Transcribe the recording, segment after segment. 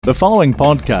The following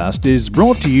podcast is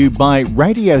brought to you by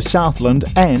Radio Southland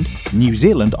and New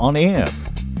Zealand On Air.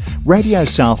 Radio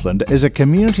Southland is a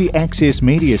community access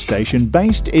media station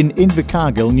based in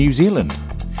Invercargill, New Zealand.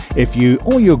 If you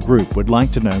or your group would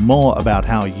like to know more about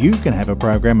how you can have a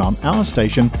program on our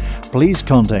station, please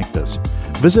contact us.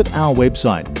 Visit our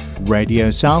website,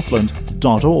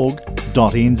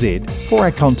 radiosouthland.org.nz, for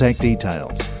our contact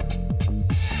details.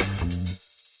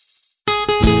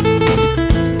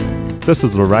 This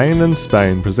is Lorraine in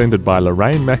Spain, presented by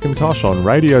Lorraine McIntosh on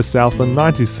Radio Southland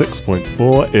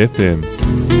 96.4 FM.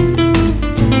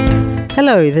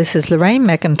 Hello, this is Lorraine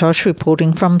McIntosh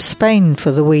reporting from Spain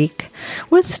for the week.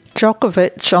 With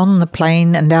Djokovic on the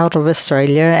plane and out of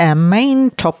Australia, our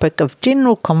main topic of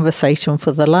general conversation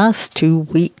for the last 2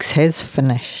 weeks has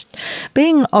finished.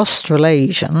 Being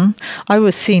Australasian, I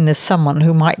was seen as someone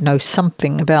who might know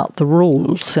something about the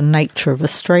rules and nature of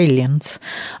Australians.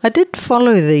 I did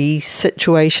follow the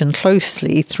situation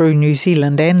closely through New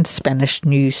Zealand and Spanish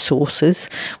news sources,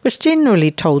 which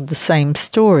generally told the same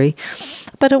story.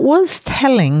 But it was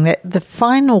telling that the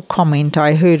final comment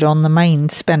I heard on the main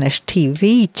Spanish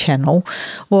TV channel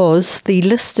was the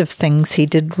list of things he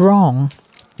did wrong.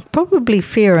 Probably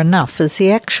fair enough, as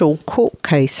the actual court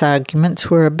case arguments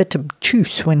were a bit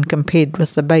obtuse when compared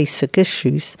with the basic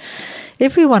issues.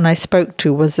 Everyone I spoke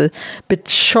to was a bit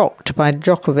shocked by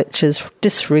Djokovic's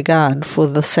disregard for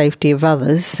the safety of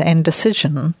others and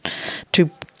decision to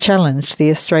challenge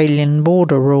the Australian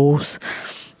border rules.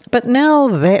 But now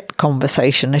that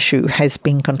conversation issue has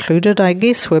been concluded, I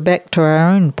guess we're back to our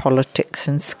own politics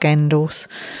and scandals.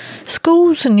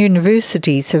 Schools and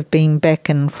universities have been back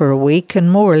in for a week and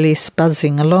more or less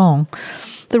buzzing along.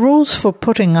 The rules for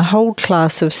putting a whole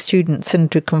class of students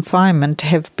into confinement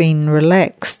have been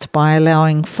relaxed by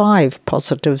allowing 5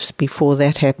 positives before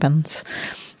that happens.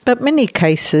 But many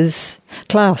classes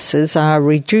are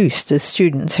reduced as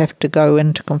students have to go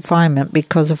into confinement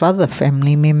because of other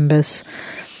family members.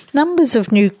 Numbers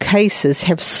of new cases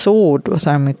have soared with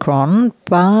Omicron,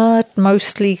 but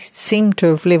mostly seem to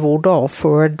have levelled off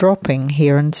or are dropping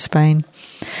here in Spain.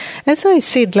 As I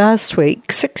said last week,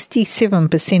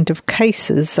 67% of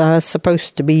cases are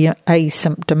supposed to be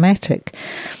asymptomatic.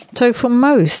 So for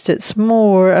most, it's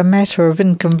more a matter of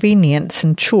inconvenience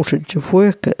and shortage of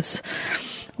workers.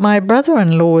 My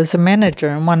brother-in-law is a manager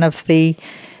in one of the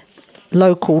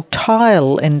local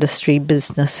tile industry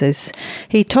businesses.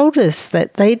 He told us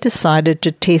that they decided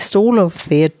to test all of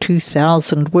their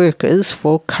 2,000 workers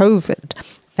for COVID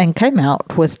and came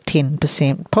out with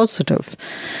 10% positive.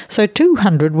 So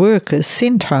 200 workers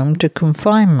sent home to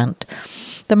confinement.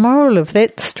 The moral of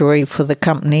that story for the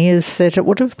company is that it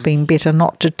would have been better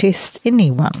not to test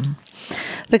anyone.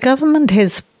 The government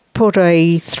has put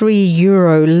a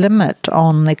 €3 limit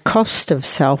on the cost of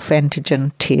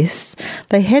self-antigen tests.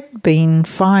 They had been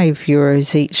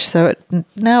 €5 each, so it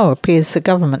now appears the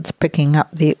government's picking up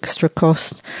the extra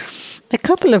cost. A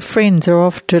couple of friends are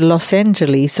off to Los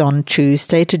Angeles on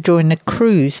Tuesday to join a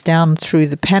cruise down through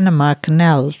the Panama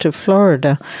Canal to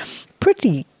Florida.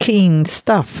 Pretty keen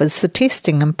stuff, as the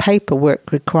testing and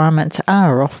paperwork requirements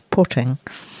are off-putting.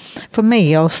 For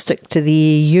me, I'll stick to the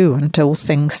EU until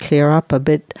things clear up a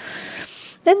bit.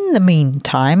 In the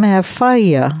meantime, our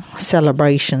Fire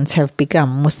celebrations have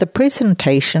begun with the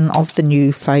presentation of the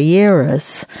new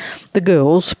Fayeras, the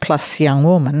girls plus young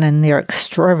women in their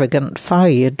extravagant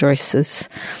Fire dresses.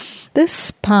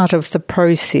 This part of the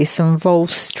process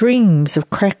involves streams of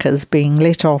crackers being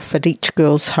let off at each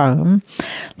girl's home,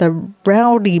 the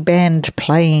rowdy band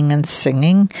playing and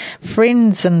singing,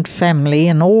 friends and family,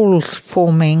 and all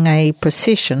forming a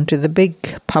procession to the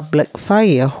big public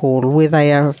fire hall where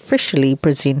they are officially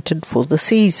presented for the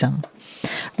season.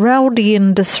 Rowdy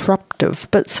and disruptive,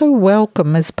 but so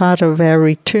welcome as part of our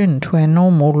return to our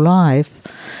normal life.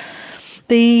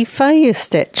 The fire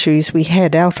statues we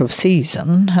had out of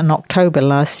season in October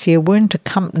last year weren't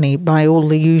accompanied by all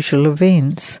the usual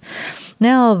events.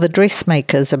 Now the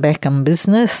dressmakers are back in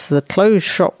business, the clothes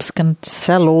shops can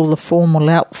sell all the formal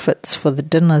outfits for the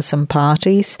dinners and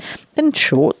parties. In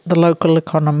short, the local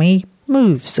economy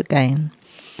moves again.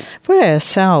 For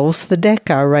ourselves, the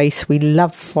Dakar race we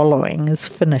love following is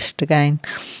finished again.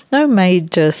 No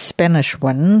major Spanish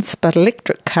wins, but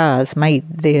electric cars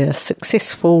made their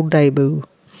successful debut.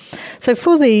 So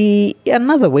for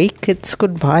another week, it's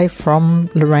goodbye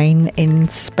from Lorraine in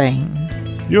Spain.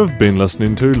 You've been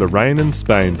listening to Lorraine in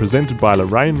Spain, presented by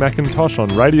Lorraine McIntosh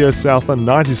on Radio Southland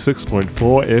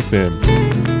 96.4 FM.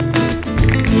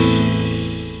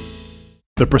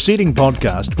 The preceding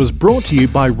podcast was brought to you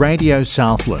by Radio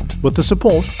Southland with the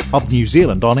support of New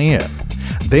Zealand On Air.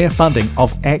 Their funding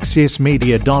of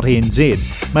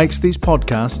accessmedia.nz makes these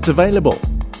podcasts available.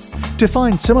 To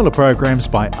find similar programs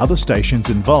by other stations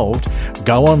involved,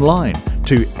 go online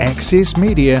to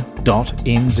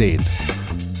accessmedia.nz.